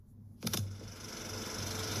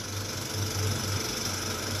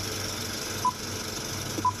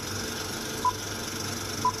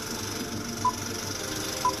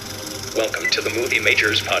Welcome to the Movie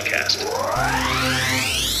Majors Podcast.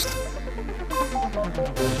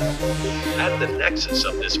 At the nexus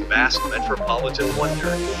of this vast metropolitan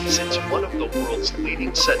wonder sits one of the world's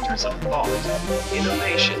leading centers of thought,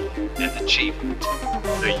 innovation, and achievement,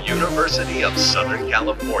 the University of Southern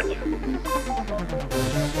California.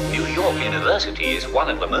 New York University is one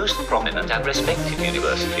of the most prominent and respected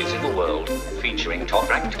universities in the world, featuring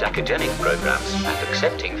top-ranked academic programs and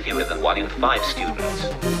accepting fewer than 1 in 5 students.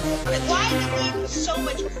 Why do we need so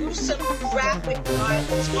much gruesome, graphic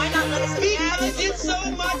violence? Why not let us imagine? Because it's so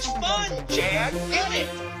much fun, Jan. Get it?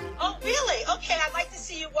 Oh, really? Okay, I'd like to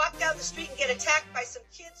see you walk down the street and get attacked by some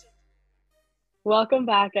kids. Welcome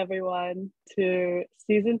back, everyone, to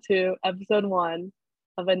Season 2, Episode 1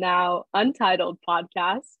 of a now untitled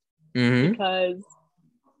podcast because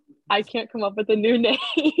I can't come up with a new name.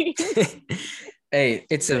 Hey,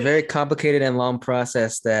 it's a very complicated and long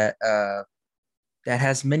process that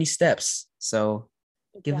has many steps. So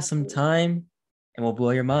give us some time and we'll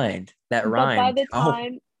blow your mind. That rhymed. By the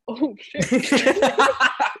time,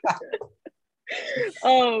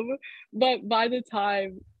 but by the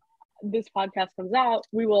time this podcast comes out,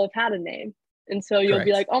 we will have had a name. And so you'll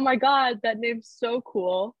be like, oh my God, that name's so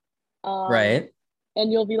cool. Right. And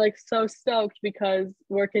you'll be like so stoked because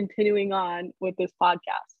we're continuing on with this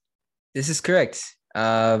podcast. This is correct.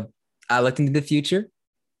 I looked into the future.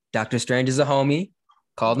 Doctor Strange is a homie.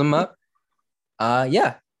 Called him up.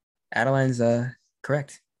 Yeah. Adeline's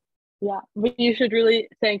correct. Yeah. But you should really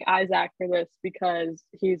thank Isaac for this because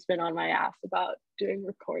he's been on my ass about doing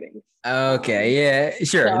recordings. Okay. Yeah.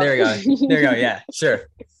 Sure. So. There we go. There we go. Yeah. Sure.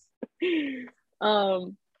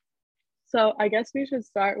 So I guess we should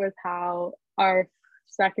start with how our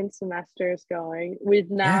second semester is going. We've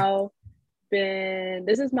now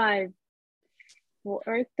this is my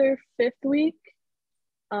 4th or 5th week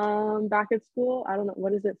back at school. I don't know,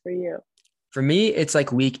 what is it for you? For me, it's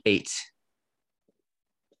like week 8.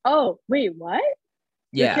 Oh, wait, what?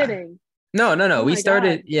 Yeah. You're kidding. No. Oh we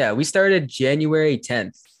started January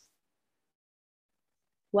 10th.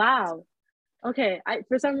 Wow. Okay,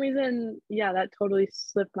 for some reason, that totally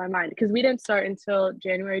slipped my mind because we didn't start until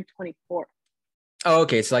January 24th. Oh,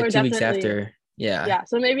 okay, so like 2 weeks after. Yeah,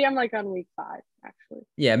 so maybe I'm like on week 5 actually.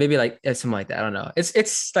 Yeah, maybe like something like that. I don't know.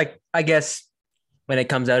 It's like, I guess when it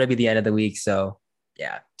comes out, it'll be the end of the week, so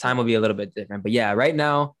yeah, time will be a little bit different. But yeah, right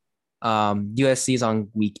now, USC is on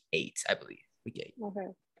week 8, I believe. Week 8. Okay,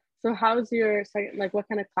 so how's your second? Like, what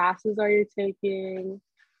kind of classes are you taking?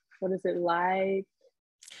 What is it like?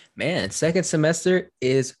 Man, second semester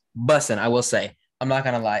is bussin', I will say. I'm not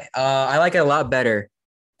gonna lie. I like it a lot better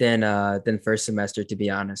than first semester, to be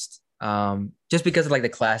honest. Just because of like the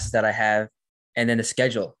classes that I have and then the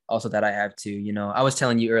schedule also that I have too. You know, I was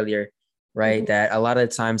telling you earlier, right, that a lot of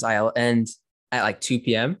the times I'll end at like 2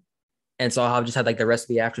 p.m. And so I'll just have like the rest of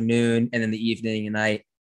the afternoon and then the evening and night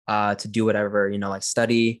to do whatever, you know, like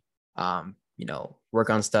study, you know, work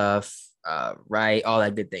on stuff, write, all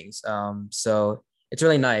that good things. So it's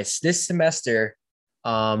really nice. This semester,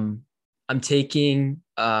 I'm taking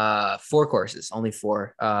 4 courses, only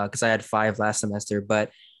 4, because I had 5 last semester,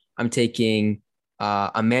 but I'm taking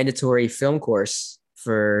a mandatory film course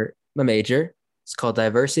for my major. It's called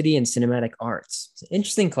Diversity in Cinematic Arts. It's an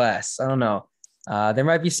interesting class. I don't know. There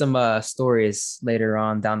might be some stories later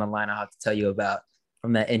on down the line I'll have to tell you about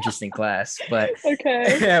from that interesting class, but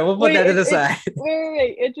okay. Yeah, we'll put that to the side.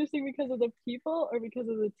 Wait. Interesting because of the people or because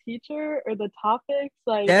of the teacher or the topics?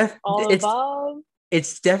 Like all above?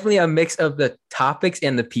 It's definitely a mix of the topics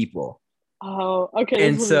and the people. Oh, okay.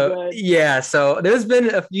 And so, so there's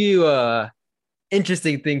been a few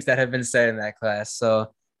interesting things that have been said in that class.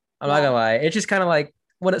 So I'm not gonna lie. It's just kind of like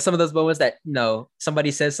some of those moments that, you know, somebody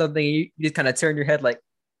says something, you just kind of turn your head like,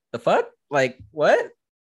 the fuck? Like, what?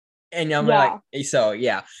 And I'm like, so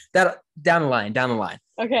yeah, that down the line.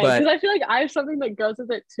 Okay, because I feel like I have something that goes with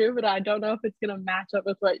it too, but I don't know if it's gonna match up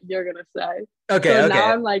with what you're gonna say. Okay.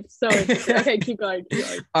 Now I'm like so interested. Okay, keep going.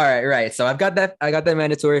 All right. So I got that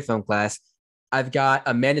mandatory film class. I've got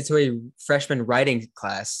a mandatory freshman writing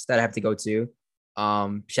class that I have to go to.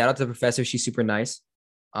 Shout out to the professor, she's super nice.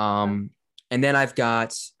 And then I've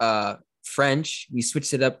got French. We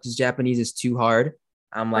switched it up because Japanese is too hard.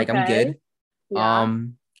 I'm like, I'm good. Yeah.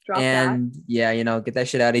 You know, get that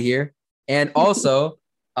shit out of here. And also,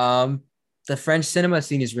 the French cinema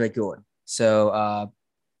scene is really good. So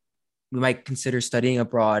we might consider studying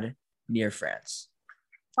abroad near France.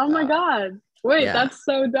 Oh my God. Wait, that's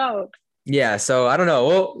so dope. Yeah. So I don't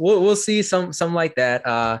know. We'll see some like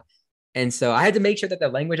that. And so I had to make sure that the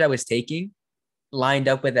language I was taking lined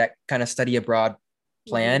up with that kind of study abroad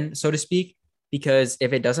plan, so to speak. because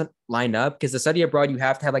if it doesn't line up, because the study abroad, you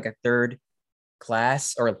have to have like a third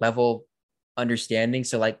class or level understanding.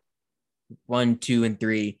 So like 1, 2, and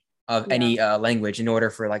 3 of any language in order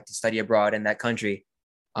for like to study abroad in that country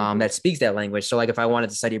that speaks that language. So like if I wanted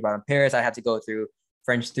to study abroad in Paris, I have to go through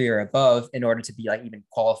French 3 or above in order to be like even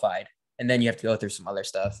qualified. And then you have to go through some other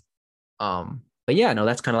stuff. But yeah, no,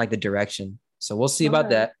 that's kind of like the direction. So we'll see about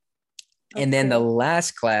that. And then the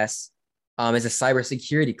last class is a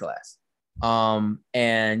cybersecurity class.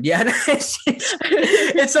 And yeah,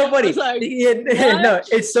 it's so funny. No,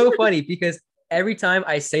 it's so funny because every time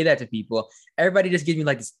I say that to people, everybody just gives me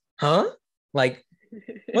like this, huh? Like,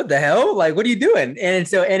 what the hell? Like, what are you doing? And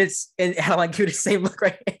I like do the same look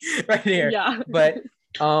right here. Yeah. But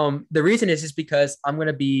the reason is just because I'm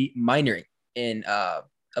gonna be minoring in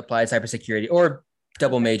applied cybersecurity or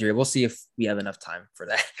double major. We'll see if we have enough time for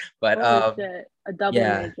that. But a double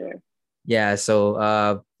major. Yeah,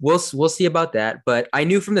 so we'll see about that. But I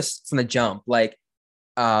knew from the jump, like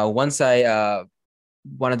once I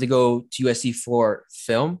wanted to go to USC for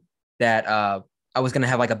film, that I was gonna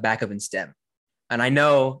have like a backup in STEM. And I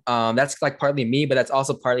know that's like partly me, but that's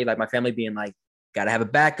also partly like my family being like, gotta have a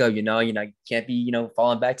backup, you can't be,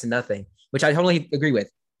 falling back to nothing, which I totally agree with.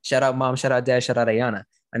 Shout out mom, shout out dad, shout out Ayana.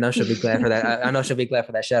 I know she'll be glad for that. I know she'll be glad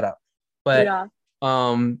for that shout out. But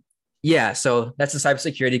yeah, so that's the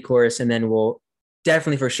cybersecurity course, and then we'll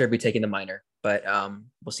definitely for sure be taking the minor, but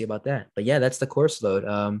we'll see about that. But yeah, that's the course load.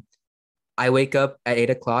 I wake up at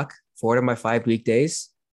 8:00 4 of my 5 weekdays,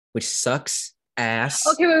 which sucks ass.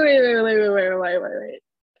 Okay, wait.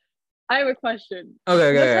 I have a question.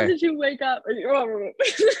 Okay. What time did you wake up?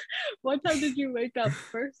 What time did you wake up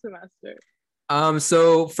first semester?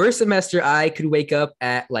 So first semester I could wake up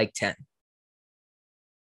at like 10.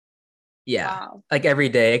 Yeah, wow. Like every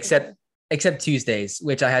day except Tuesdays,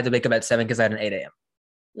 which I had to wake up at 7 because I had an 8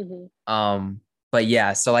 a.m. But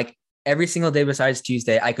yeah, so like every single day besides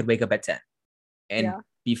Tuesday, I could wake up at 10 and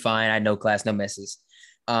be fine. I had no class, no misses.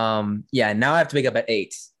 Yeah, now I have to wake up at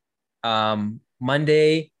 8.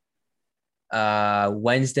 Monday,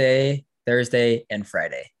 Wednesday, Thursday, and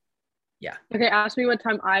Friday. Yeah. Okay, ask me what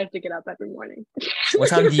time I have to get up every morning. What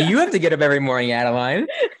time do you have to get up every morning, Adeline?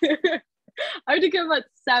 I have to get up at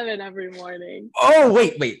 7 every morning. Oh,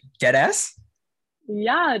 wait. Deadass?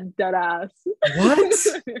 Yeah, deadass. What?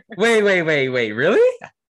 Wait. Really?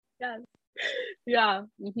 Yes. Yeah.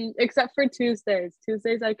 Mm-hmm. Except for Tuesdays.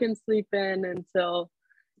 Tuesdays I can sleep in until,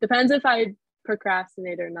 depends if I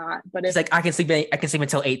procrastinate or not. But it's like I can sleep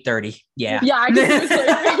until 8:30. Yeah. Yeah, I can sleep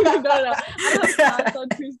until no. I don't have class on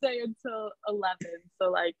Tuesday until 11. So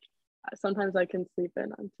like sometimes I can sleep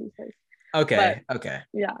in on Tuesdays. Okay.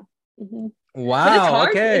 Yeah. Mm-hmm. Wow. But it's hard.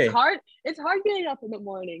 Okay. It's hard getting up in the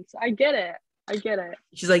morning. So I get it.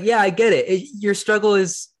 She's like, yeah, I get it. Your struggle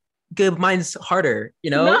is good. Mine's harder.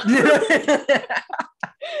 No. No,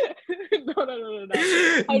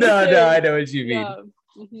 I know what you mean. Yeah.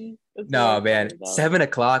 Mm-hmm. No, man.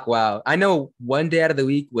 7:00. Wow. I know one day out of the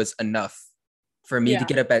week was enough for me to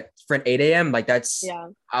get up for an 8 a.m. Like that's,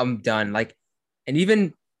 I'm done. Like, and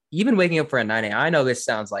even waking up for a 9 a.m. I know this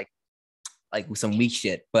sounds like some weak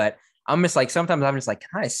shit, but I'm just like, sometimes I'm just like,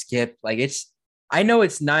 can I skip? Like I know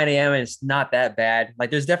it's 9 a.m. and it's not that bad.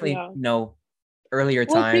 Like there's definitely, earlier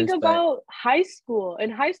times. Think about high school.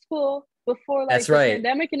 In high school, before like the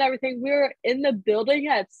pandemic and everything, we were in the building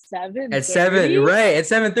at 7. At 7, right? At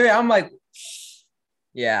 7:30, I'm like,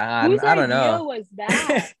 I don't know. Whose idea was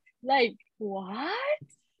that? Like what?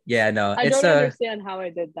 Yeah, no, I don't understand how I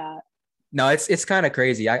did that. No, it's kind of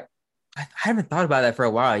crazy. I haven't thought about that for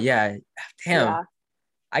a while. Yeah, damn. Yeah.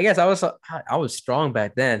 I guess I was strong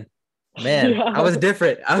back then. Man, I was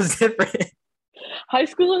different. High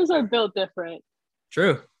schoolers are built different.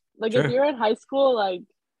 True. Like if you're in high school, like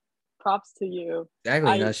props to you.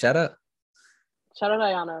 Exactly. No, shout out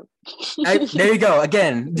Ayana. There you go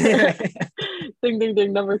again. Ding ding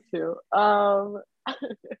ding. Number 2.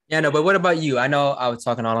 Yeah, no, but what about you? I know I was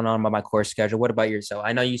talking on and on about my course schedule. What about yourself?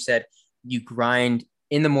 I know you said you grind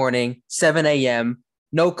in the morning, 7 a.m.,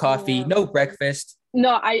 no coffee, no breakfast.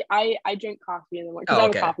 No, I drink coffee in the morning because I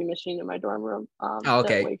have a coffee machine in my dorm room.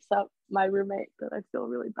 That wakes up my roommate that I feel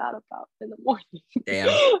really bad about in the morning. Damn.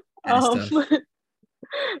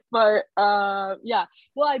 But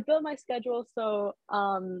well, I built my schedule so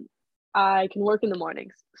I can work in the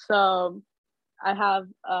mornings. So I have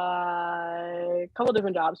a couple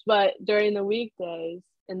different jobs, but during the weekdays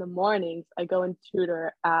in the mornings I go and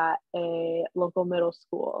tutor at a local middle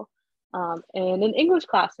school in an English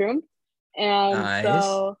classroom. And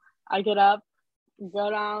so I get up, go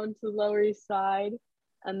down to the Lower East Side,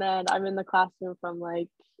 and then I'm in the classroom from like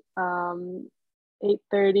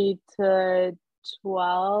 8:30 to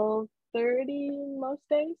 12:30 most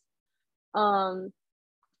days. Um,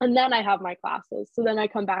 and then I have my classes. So then I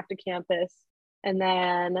come back to campus, and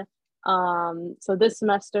then so this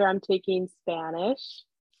semester I'm taking Spanish.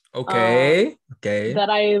 Okay. Okay. That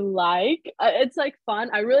I like. It's like fun.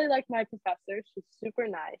 I really like my professor. She's super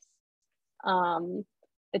nice.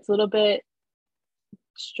 It's a little bit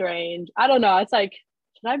strange. I don't know. It's like,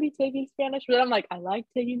 should I be taking Spanish? But I'm like, I like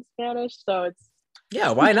taking Spanish, so it's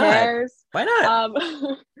Yeah, why who not? cares? Why not?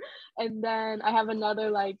 And then I have another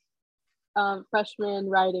like freshman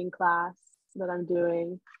writing class that I'm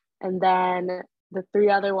doing, and then the three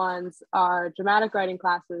other ones are dramatic writing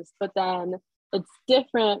classes. But then it's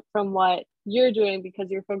different from what you're doing because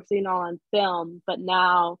you're focusing all on film, but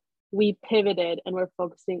now we pivoted and we're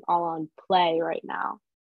focusing all on play right now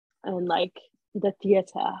and like the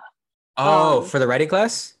theater. Oh, for the writing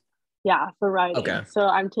class? Yeah, for writing. Okay. So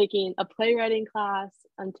I'm taking a playwriting class.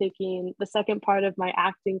 I'm taking the second part of my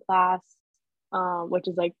acting class, which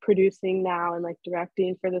is like producing now and like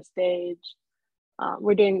directing for the stage.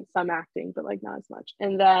 We're doing some acting, but like not as much.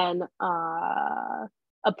 And then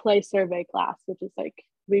a play survey class, which is like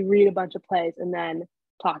we read a bunch of plays and then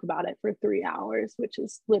talk about it for 3 hours, which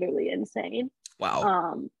is literally insane.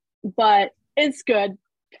 Wow. But it's good.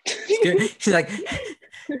 It's good. She's like,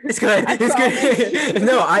 it's good. It's good.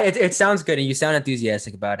 No, it sounds good, and you sound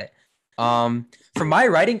enthusiastic about it. For my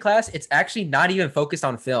writing class, it's actually not even focused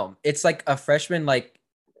on film. It's like a freshman, like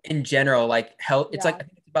in general, like health. It's like I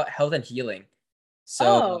think it's about health and healing.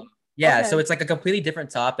 So okay. So it's like a completely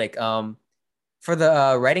different topic. For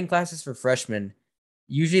the writing classes for freshmen,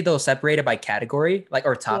 usually they'll separate it by category, like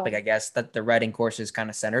or topic, I guess, that the writing course is kind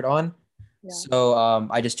of centered on. Yeah. So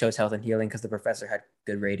I just chose health and healing because the professor had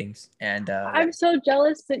good ratings. And I'm so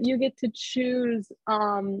jealous that you get to choose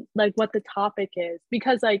like what the topic is,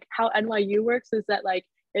 because like how NYU works is that like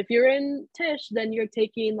if you're in Tisch, then you're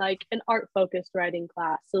taking like an art focused writing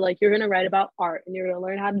class. So like you're gonna write about art and you're gonna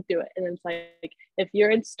learn how to do it. And it's like if you're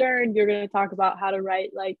in Stern, you're gonna talk about how to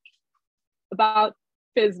write like about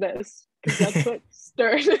business. That's what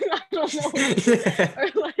Stern. I don't know.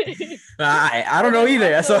 Or like, I don't know either.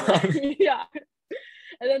 That's all. Yeah.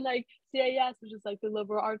 And then like CAS, which is like the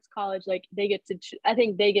liberal arts college, like they get to I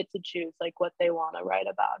think they get to choose like what they want to write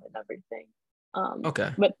about and everything.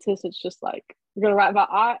 Okay. But Tisch, it's just like you're gonna write about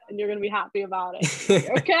art and you're gonna be happy about it.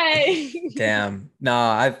 Okay. Damn.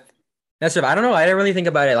 No, that's right. I don't know. I didn't really think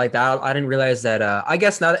about it like that. I didn't realize that. I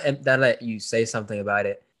guess now that you say something about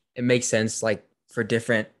it, it makes sense. Like for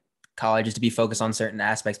different colleges to be focused on certain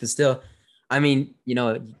aspects, but still, I mean, you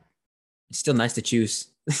know, it's still nice to choose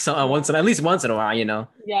so at least once in a while, you know.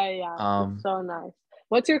 Yeah. It's so nice.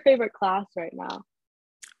 What's your favorite class right now?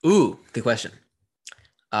 Ooh, good question.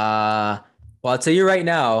 Well, I'll tell you right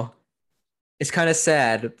now, it's kind of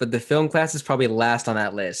sad, but the film class is probably last on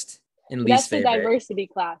that list. That's the diversity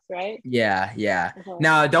class, right? Yeah. Uh-huh.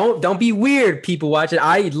 Now, don't be weird, people watching.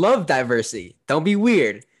 I love diversity. Don't be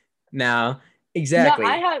weird. Now, exactly.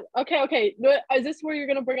 No, I have okay. Is this where you're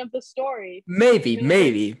gonna bring up the story? Maybe.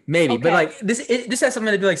 Okay. But like this has something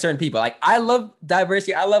to do with like certain people. Like I love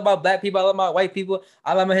diversity. I love my Black people. I love my white people.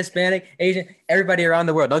 I love my Hispanic, Asian, everybody around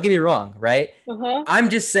the world. Don't get me wrong, right? Uh-huh. I'm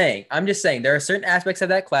just saying there are certain aspects of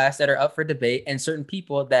that class that are up for debate and certain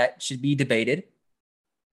people that should be debated.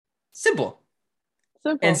 Simple.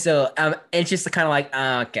 And so it's just kind of like,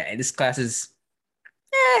 okay, this class is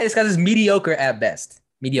mediocre at best.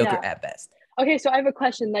 At best. Okay, so I have a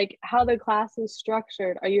question, like how the class is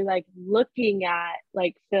structured. Are you like looking at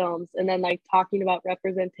like films and then like talking about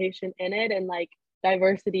representation in it and like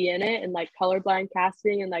diversity in it and like colorblind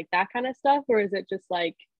casting and like that kind of stuff? Or is it just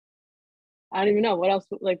like, I don't even know what else,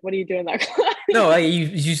 like what do you do in that class? No, like,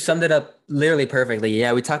 you summed it up literally perfectly.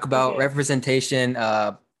 Yeah, we talk about representation,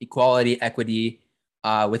 equality, equity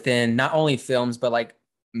within not only films, but like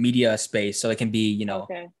media space. So it can be, you know,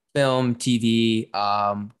 film, TV,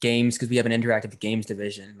 games, because we have an interactive games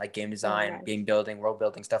division, like game design, game building, world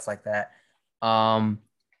building, stuff like that. And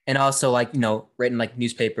also like, you know, written like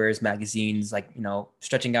newspapers, magazines, like, you know,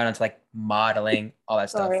 stretching out into like modeling, all that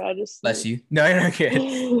stuff. Sorry, I just bless you. No, you're good.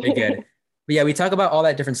 You're good. But yeah, we talk about all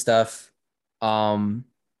that different stuff.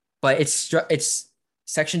 But it's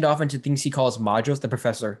sectioned off into things he calls modules. The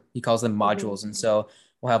professor, he calls them modules. Mm-hmm. And so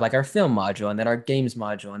we'll have like our film module, and then our games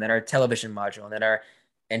module, and then our television module, and then our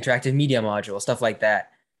interactive media module, stuff like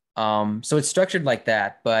that. So it's structured like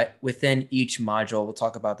that, but within each module, we'll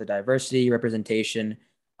talk about the diversity, representation,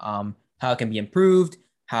 how it can be improved,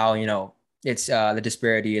 how, you know, it's the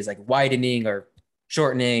disparity is like widening or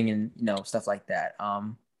shortening, and, you know, stuff like that.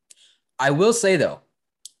 I will say though,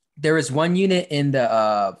 there was one unit in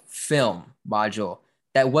the film module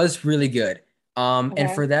that was really good. And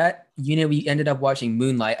Okay. for that unit, we ended up watching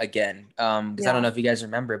Moonlight again. Because I don't Yeah. know if you guys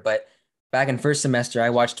remember, but back in first semester, I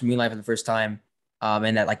watched Moonlight for the first time,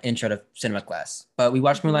 in that like intro to cinema class. But we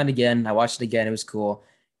watched Mhm. Moonlight again. I watched it again. It was cool.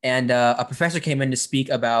 And a professor came in to speak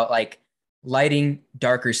about like lighting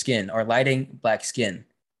darker skin or lighting black skin.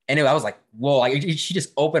 Anyway, I was like, whoa, like she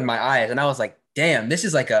just opened my eyes, and I was like, damn, this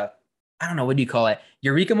is like a, I don't know, what do you call it?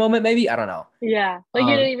 Eureka moment, maybe? I don't know. Yeah. Like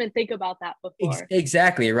you didn't even think about that before.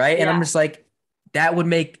 Exactly, right? And I'm Yeah. just like, that would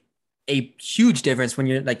make a huge difference when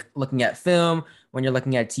you're like looking at film, when you're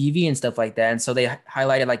looking at TV and stuff like that. And so they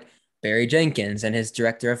highlighted like Barry Jenkins and his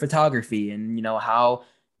director of photography, and how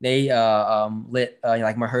they lit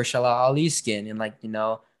like Mahershala Ali's skin, and like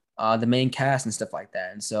the main cast and stuff like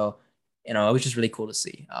that. And so it was just really cool to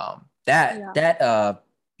see. That Yeah.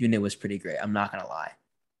 unit was pretty great. I'm not gonna lie.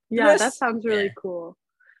 The Yeah, that rest, sounds yeah. really cool.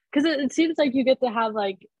 Because it seems like you get to have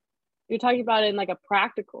like you're talking about it in like a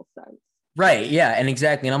practical sense. Right, yeah, and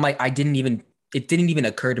exactly. And I'm like, it didn't even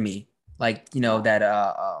occur to me, like, that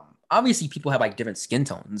obviously people have like different skin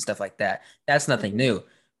tones and stuff like that. That's nothing Mhm. new.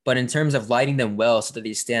 But in terms of lighting them well so that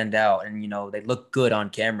they stand out and they look good on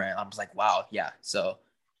camera, I'm just like, wow, yeah. So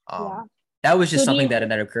Yeah. that was So just do something you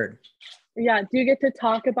that occurred. yeah, do you get to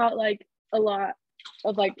talk about like a lot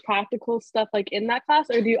of like practical stuff like in that class,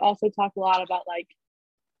 or do you also talk a lot about like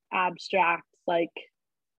abstract, like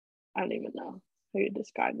I don't even know how you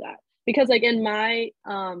describe that? Because like in my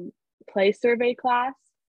play survey class,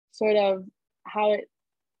 sort of how it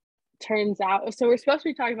turns out. So we're supposed to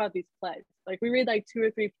be talking about these plays. Like we read like 2 or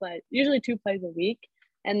 3 plays, usually 2 plays a week,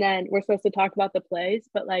 and then we're supposed to talk about the plays.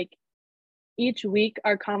 But like each week,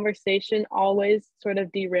 our conversation always sort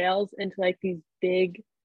of derails into like these big,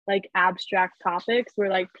 like abstract topics where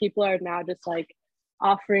like people are now just like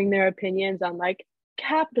offering their opinions on like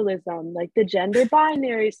capitalism, like the gender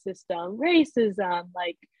binary system, racism,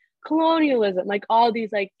 like colonialism, like all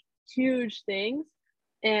these like huge things.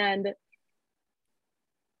 And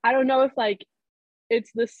I don't know if like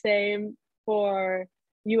it's the same for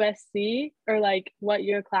USC or like what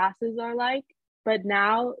your classes are like, but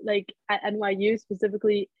now like at NYU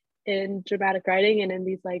specifically in dramatic writing and in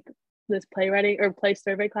these like this playwriting or play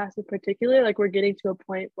survey class in particular, like we're getting to a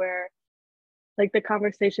point where like the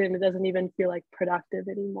conversation, it doesn't even feel like productive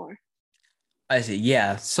anymore. I see.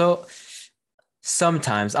 Yeah. So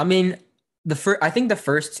sometimes, I mean, I think the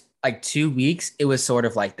first like 2 weeks, it was sort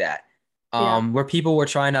of like that, Yeah. where people were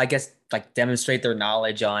trying to, I guess, like demonstrate their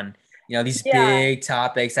knowledge on, these Yeah. big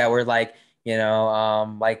topics that were like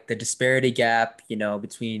the disparity gap,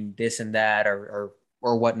 between this and that or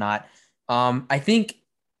whatnot. I think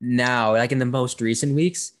now, like in the most recent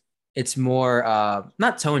weeks, it's more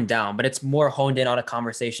not toned down, but it's more honed in on a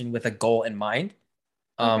conversation with a goal in mind,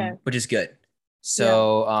 Okay. which is good. Yeah.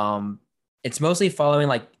 So it's mostly following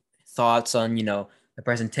like thoughts on the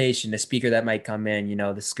presentation, the speaker that might come in,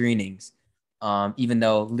 the screenings. Even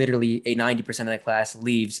though literally 90% of the class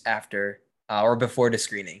leaves after or before the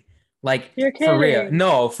screening. Like You're for real. kidding.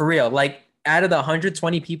 No, for real. Like out of the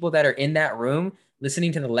 120 people that are in that room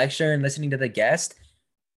listening to the lecture and listening to the guest,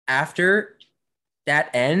 after that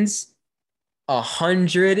ends,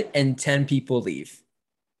 110 people leave.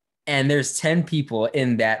 And there's 10 people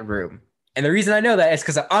in that room. And the reason I know that is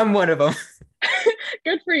because I'm one of them.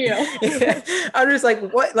 Good for you. I'm just like,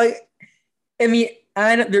 what? Like, I mean,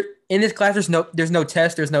 I know in this class, there's no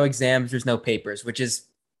test, there's no exams, there's no papers, which is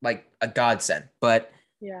like a godsend. But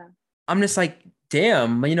Yeah. I'm just like,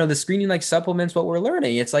 damn, the screening like supplements what we're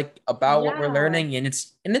learning. It's like about what we're Yeah. learning, and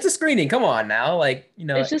it's a screening. Come on now, like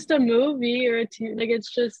It's just a movie or a TV. Like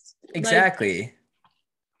it's just like exactly.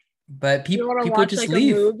 But you want to people watch just like a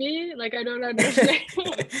leave. movie? Like I don't understand.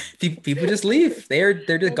 People just leave. They're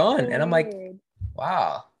just That's gone, so and I'm like, weird.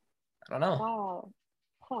 wow, I don't know. Wow.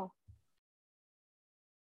 Huh.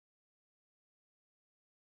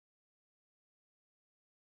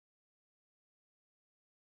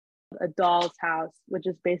 A Doll's House, which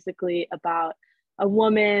is basically about a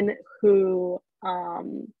woman who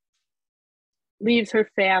leaves her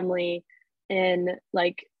family in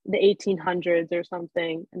like the 1800s or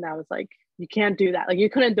something, and that was like you can't do that. Like you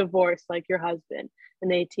couldn't divorce like your husband in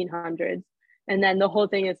the 1800s, and then the whole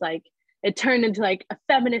thing is like it turned into like a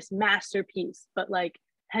feminist masterpiece, but like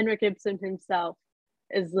Henrik Ibsen himself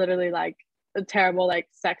is literally like a terrible like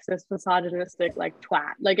sexist misogynistic like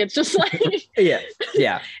twat. Like it's just like Yeah,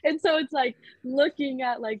 yeah. and so it's like looking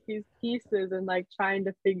at like these pieces and like trying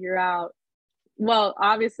to figure out, well,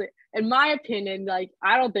 obviously in my opinion, like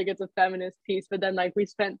I don't think it's a feminist piece, but then like we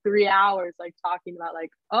spent 3 hours like talking about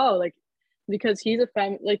like, oh, like because he's a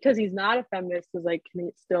because he's not a feminist, is like, can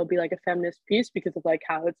it still be like a feminist piece because of like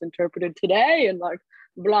how it's interpreted today and like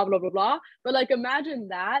blah blah blah blah. But like imagine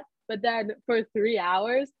that, but then for 3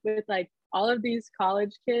 hours with like all of these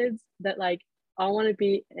college kids that like all want to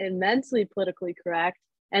be immensely politically correct,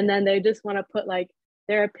 and then they just want to put like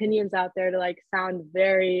their opinions out there to like sound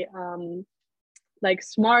very like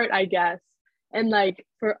smart, I guess. And like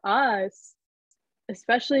for us,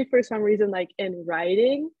 especially for some reason, like in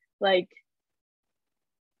writing, like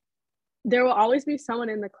there will always be someone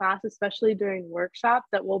in the class, especially during workshops,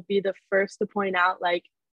 that will be the first to point out like,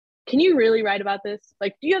 can you really write about this?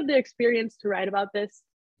 Like, do you have the experience to write about this?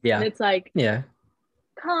 Yeah. And it's like, Yeah.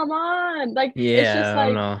 come on. Like, Yeah, it's just I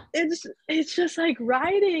don't like, know. it's just like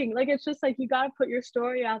writing. Like, it's just like, you got to put your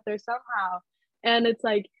story out there somehow. And it's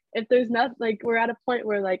like, if there's not, like, we're at a point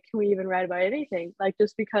where like, can we even write about anything? Like,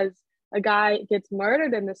 just because a guy gets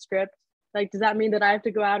murdered in the script, like, does that mean that I have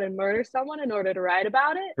to go out and murder someone in order to write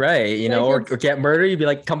about it? Right. You know, Like, or get murdered. You'd be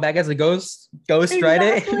like, come back as a ghost, write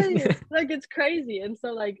exactly. it. Like, it's crazy. And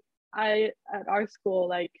so like at our school,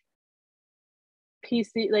 like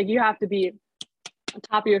PC, like you have to be on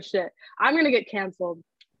top of your shit. I'm gonna get canceled.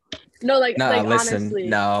 No, like, No, like listen. honestly.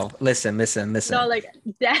 No, listen. No, like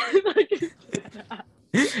that.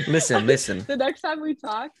 Like, listen. the next time we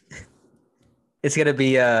talk, It's gonna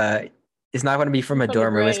be it's not gonna be from a From a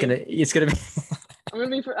dorm room. It's grave. gonna be I'm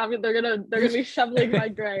gonna be. They're gonna be shoveling my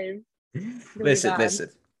grave. It's gonna be bad. listen.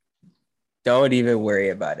 Don't even worry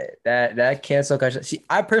about it. That cancel culture. See,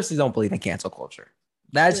 I personally don't believe in cancel culture.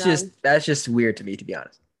 That's Yeah. just weird to me, to be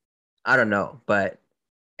honest. I don't know, but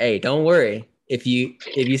hey, don't worry. If you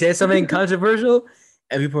say something controversial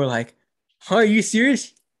and people are like, "Huh, are you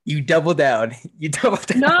serious?" You double down. You double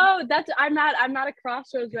down. No, I'm at a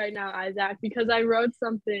crossroads right now, Isaac, because I wrote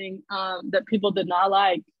something that people did not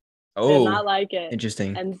like. Did not like it.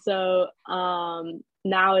 Interesting. And so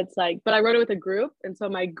now it's like, but I wrote it with a group, and so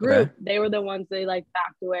my group, Okay. they were the ones, they like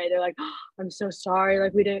backed away. They're like, oh, I'm so sorry,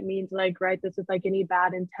 like we didn't mean to like write this with like any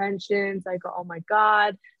bad intentions, like, oh my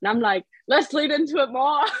god. And I'm like, let's lead into it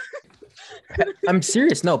more. I'm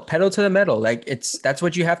serious. No, pedal to the metal. Like that's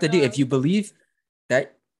what you have to do. Yeah. If you believe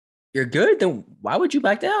that you're good, then why would you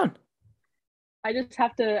back down? I just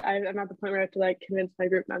have to, I'm at the point where I have to like convince my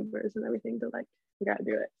group members and everything to like, we gotta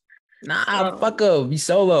do it. Nah, fuck up. Be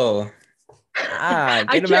solo. I Get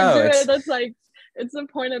can't them out. do it. That's like, it's the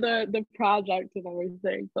point of the project and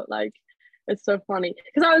everything. But like, it's so funny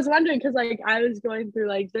because I was wondering, because like I was going through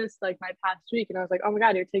like this like my past week, and I was like, oh my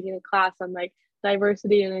god, you're taking a class on like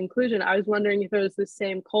diversity and inclusion. I was wondering if it was the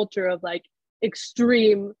same culture of like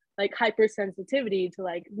extreme like hypersensitivity to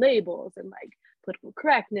like labels and like political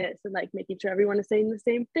correctness and like making sure everyone is saying the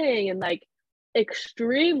same thing, and like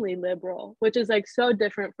extremely liberal, which is like so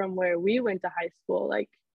different from where we went to high school. Like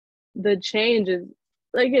the change is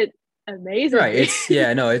like it amazing. Right.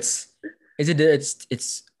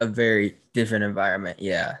 It's a very different environment.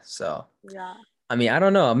 Yeah. So Yeah. I mean, I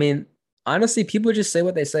don't know. I mean, honestly, people just say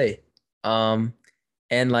what they say. And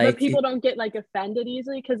like But people don't get like offended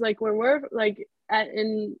easily, because like when we're like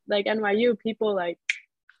in like NYU, people like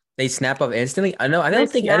they snap up instantly. I know. I They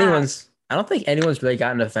don't think snap. anyone's really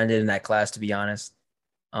gotten offended in that class, to be honest.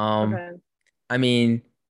 okay. I mean,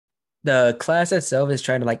 the class itself is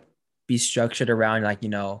trying to like be structured around like, you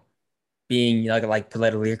know, being like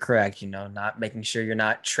politically correct, you know, not making sure you're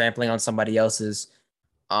not trampling on somebody else's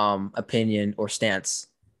opinion or stance.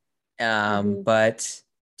 Mhm. But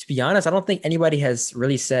to be honest, I don't think anybody has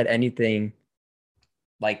really said anything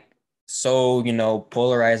like so, you know,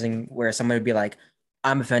 polarizing where somebody would be like,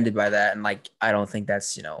 I'm offended by that, and like I don't think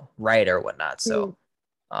that's, you know, right or whatnot. So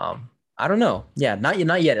I don't know. Yeah, not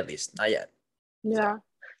yet at least. Not yet. Yeah,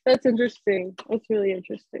 that's interesting. That's really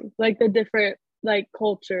interesting. Like the different like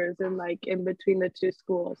cultures and like in between the two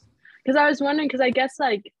schools. Because I was wondering, because I guess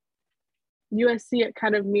like USC, it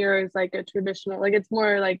kind of mirrors like a traditional, like it's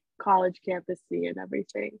more like college campusy and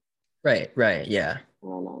everything. Right, yeah. I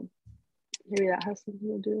don't know. Maybe that has something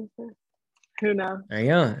to do with it. Who knows? There you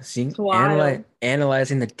go. See, It's wild.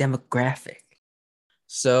 analyzing the demographic.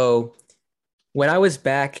 So when I was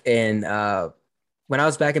back in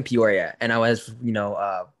Peoria and I was, you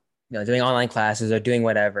know, doing online classes or doing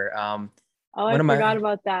whatever. Oh, I one of my- forgot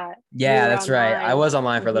about that. Yeah, You were that's right. I online. was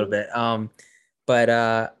online for a little Mhm. bit.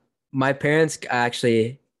 But my parents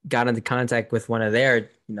actually got into contact with one of their,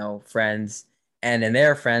 you know, friends, and then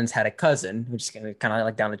their friends had a cousin, which is kind of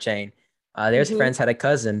like down the chain. Their Mhm. friends had a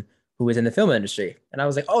cousin who was in the film industry, and I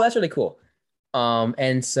was like, oh, that's really cool.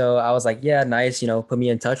 And so I was like, yeah, nice, you know, put me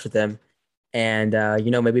in touch with them, and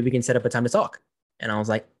you know, maybe we can set up a time to talk. And I was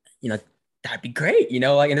like, you know, that'd be great, you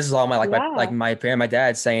know, like, and this is all my Yeah. my parent, my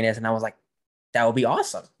dad saying this, and I was like, that would be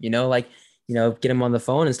awesome. Like, get him on the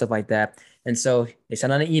phone and stuff like that. And so they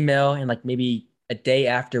sent out an email, and like maybe a day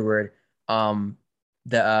afterward, the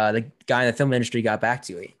guy in the film industry got back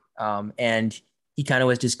to me. And he kind of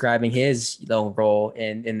was describing his role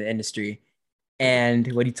in the industry.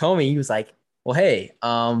 And what he told me, he was like, well, hey,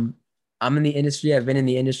 I'm in the industry. I've been in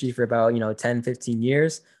the industry for about, 10, 15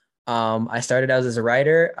 years. I started out as a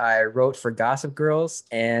writer. I wrote for Gossip Girls,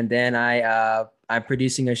 and then I'm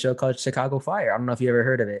producing a show called Chicago Fire. I don't know if you ever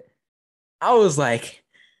heard of it. I was like,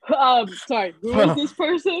 sorry, who is this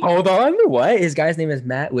person? Hold on, what? His guy's name is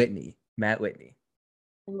Matt Whitney. Matt Whitney.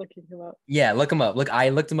 I'm looking him up. Yeah, look him up. Look, I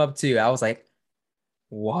looked him up too. I was like,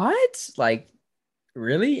 what? Like,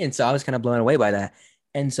 really? And so I was kind of blown away by that.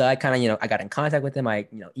 And so I kind of, I got in contact with him. I,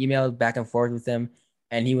 emailed back and forth with him.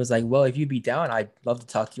 And he was like, well, if you'd be down, I'd love to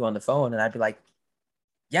talk to you on the phone. And I'd be like,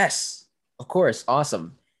 yes, of course.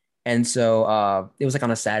 Awesome. And so it was like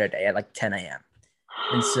on a Saturday at like 10 a.m.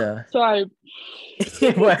 And so sorry.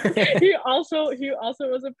 he also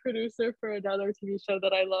was a producer for another TV show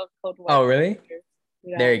that I love called White Oh, really?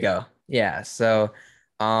 Yeah. There you go. Yeah. So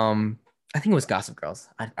I think it was Gossip Girls.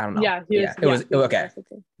 I don't know. Yeah, it was okay.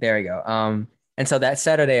 There we go. And so that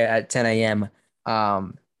Saturday at 10 a.m.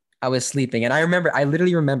 I was sleeping, and I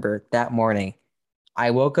literally remember that morning.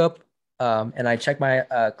 I woke up and I checked my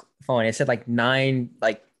phone. It said like 20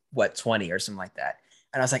 or something like that.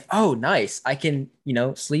 And I was like, oh, nice. I can,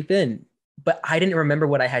 sleep in. But I didn't remember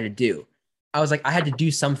what I had to do. I was like, I had to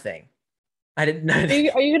do something. I didn't.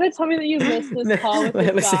 Are you going to tell me that you missed this call with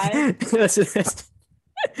this guy?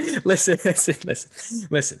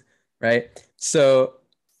 Listen. Right? So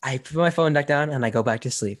I put my phone back down and I go back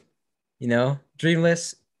to sleep.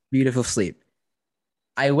 Dreamless, beautiful sleep.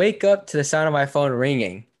 I wake up to the sound of my phone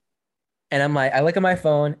ringing. And I'm like, I look at my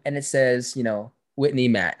phone and it says, Whitney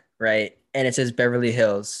Matt, right? And it says Beverly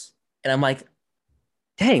Hills. And I'm like,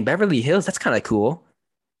 dang, Beverly Hills, that's kind of cool.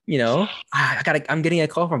 I'm getting a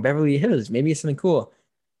call from Beverly Hills. Maybe it's something cool.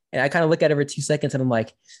 And I kind of look at it for 2 seconds and I'm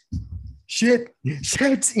like, shit, just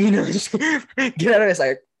get out of this.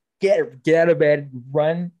 Like, get out of bed,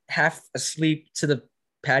 run half asleep to the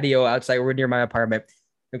patio outside. We're near my apartment.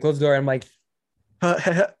 I close the door. And I'm like,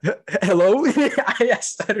 hello. I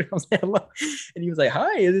started. I was like, hello. And he was like,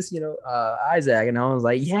 hi, is this, Isaac? And I was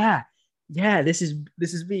like, yeah, this is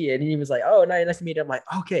me. And he was like, oh, nice to meet you. I'm like,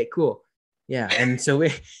 okay, cool. Yeah. And so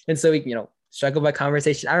we, struggled by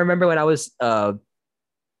conversation. I remember when I was, I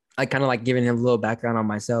kind of like giving him a little background on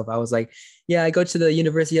myself. I was like, yeah, I go to the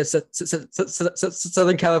University of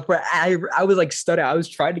Southern California. I was like stuttering. I was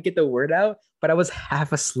trying to get the word out, but I was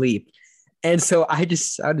half asleep. And so I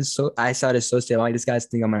started so still. Like, this guy's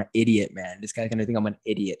thinking I'm an idiot, man. This guy's gonna think I'm an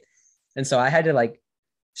idiot. And so I had to like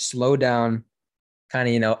slow down,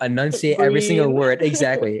 kind of, enunciate every single word.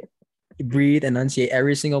 Exactly. Breathe, enunciate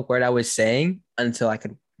every single word I was saying until I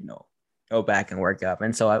could, go back and work up.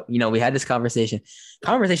 And so, we had this conversation.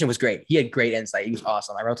 Conversation was great. He had great insight. He was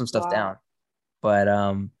awesome. I wrote some stuff down. But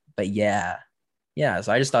yeah.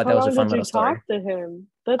 So I just thought that was a fun little story. How long did you talk to him?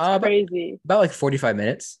 That's crazy. About like 45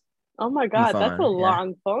 minutes. Oh my God, that's a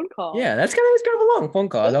long phone call. Yeah, that's kind of a long phone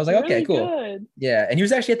call. I was like, okay, really cool. Good. Yeah, and he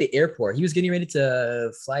was actually at the airport. He was getting ready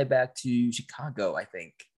to fly back to Chicago, I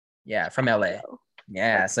think. Yeah, from LA.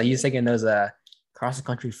 Yeah, so he was taking those cross the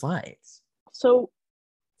country flights. So,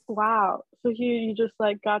 wow. So you just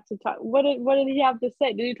like got to talk. What did he have to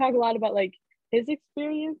say? Did he talk a lot about like his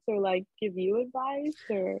experience or like give you advice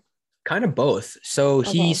or? Kind of both. So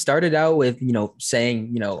he started out with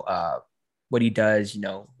saying what he does,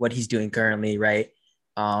 what he's doing currently, right?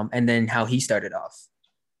 And then how he started off.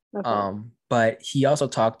 But he also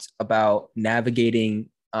talked about navigating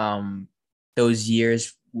those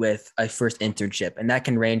years with a first internship. And that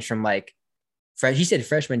can range from like, he said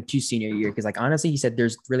freshman to senior year. Cause like, honestly, he said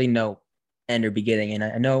there's really no end or beginning. And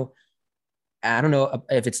I don't know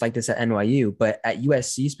if it's like this at NYU, but at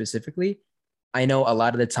USC specifically, I know a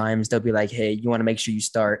lot of the times they'll be like, hey, you want to make sure you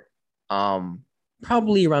start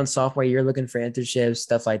probably around sophomore year looking for internships,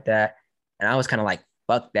 stuff like that. And I was kind of like,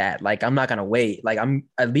 fuck that. Like, I'm not going to wait. Like, I'm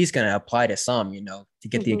at least going to apply to some, to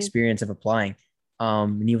get the experience of applying.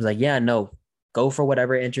 And he was like, yeah, no, go for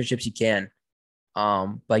whatever internships you can.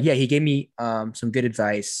 But yeah, he gave me some good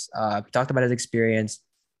advice. He talked about his experience.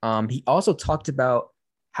 He also talked about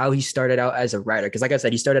how he started out as a writer. Cause like I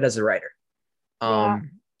said, he started as a writer.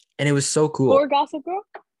 And it was so cool. For Gossip Girl?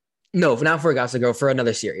 No, not for Gossip Girl, for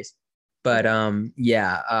another series. But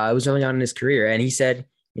it was early on in his career. And he said,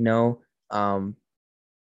 it's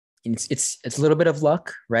a little bit of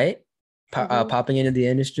luck, right? Popping into the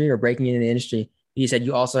industry or breaking into the industry. He said,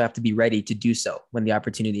 you also have to be ready to do so when the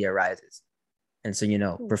opportunity arises. And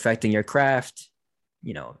so, perfecting your craft,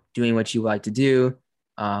 doing what you like to do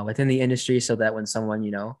within the industry, so that when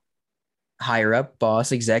someone, higher up,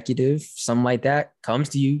 boss, executive, something like that comes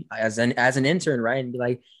to you as an intern, right? And be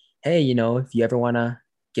like, hey, if you ever want to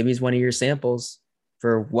give me one of your samples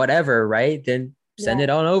for whatever, right? Then send it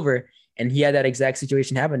on over. And he had that exact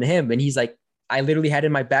situation happen to him. And he's like, I literally had it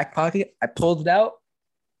in my back pocket. I pulled it out,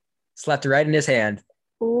 slapped it right in his hand.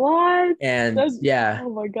 What? And Oh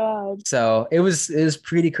my God. So it was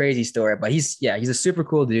pretty crazy story, but he's a super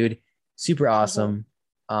cool dude, super awesome.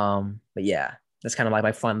 But yeah, that's kind of like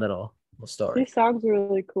my fun little story. He sounds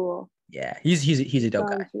really cool. Yeah, he's a dope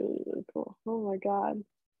guy. Really, really cool. Oh my God.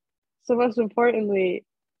 So most importantly,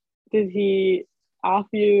 did he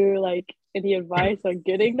offer you like any advice on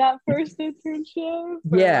getting that first internship?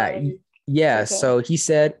 Yeah. So he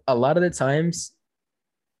said a lot of the times,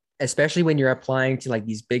 especially when you're applying to like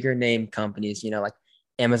these bigger name companies, like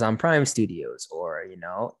Amazon Prime Studios, or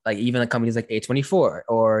like even the companies like A24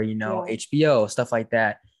 or HBO, stuff like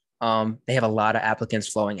that. They have a lot of applicants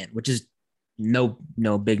flowing in, which is no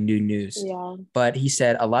big new news. Yeah. But he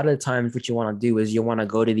said a lot of the times what you want to do is you want to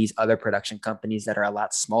go to these other production companies that are a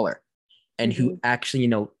lot smaller and who actually,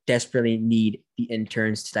 desperately need the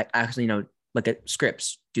interns to like actually, look at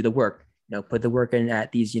scripts, do the work, put the work in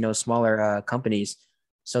at these, smaller companies,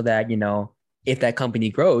 so that, if that company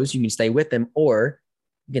grows, you can stay with them, or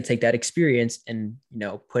you can take that experience and,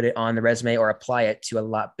 put it on the resume or apply it to a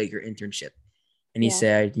lot bigger internship. And he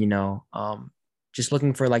said, just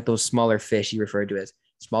looking for like those smaller fish, he referred to as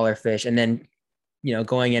smaller fish, and then,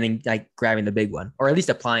 going in and like grabbing the big one, or at least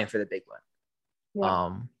applying for the big one.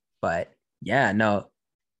 Yeah. But yeah, no,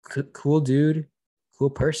 cool dude, cool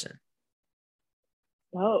person.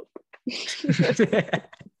 Dope.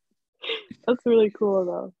 That's really cool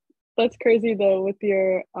though. That's crazy though, with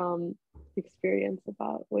your experience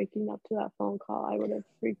about waking up to that phone call. I would have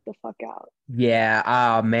freaked the fuck out. Yeah.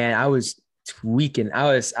 Oh man, I was tweaking.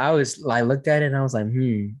 I was like, looked at it and I was like,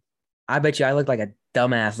 I bet you I looked like a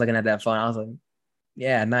dumbass looking at that phone. I was like,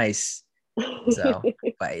 yeah, nice. So,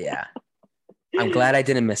 but yeah, I'm glad I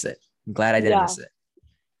didn't miss it. Miss it.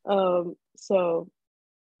 So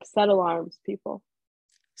set alarms, people.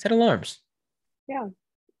 Set alarms. Yeah.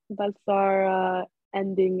 That's our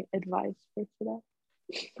ending advice for today.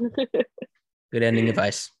 Good ending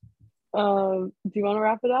advice. Do you want to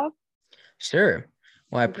wrap it up? Sure.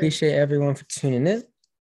 Well, I appreciate everyone for tuning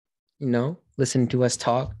in, listening to us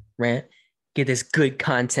talk, rant, get this good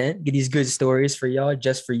content, get these good stories for y'all,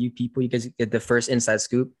 just for you people. You guys get the first inside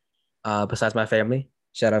scoop, besides my family.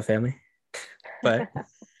 Shout out family. But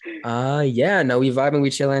yeah, no, we vibing, we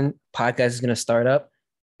chilling. Podcast is going to start up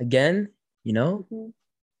again,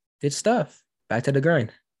 good stuff. Back to the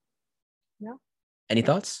grind. Yeah. Any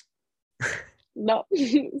thoughts? No.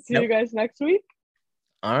 See you guys next week.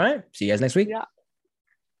 All right. See you guys next week. Yeah.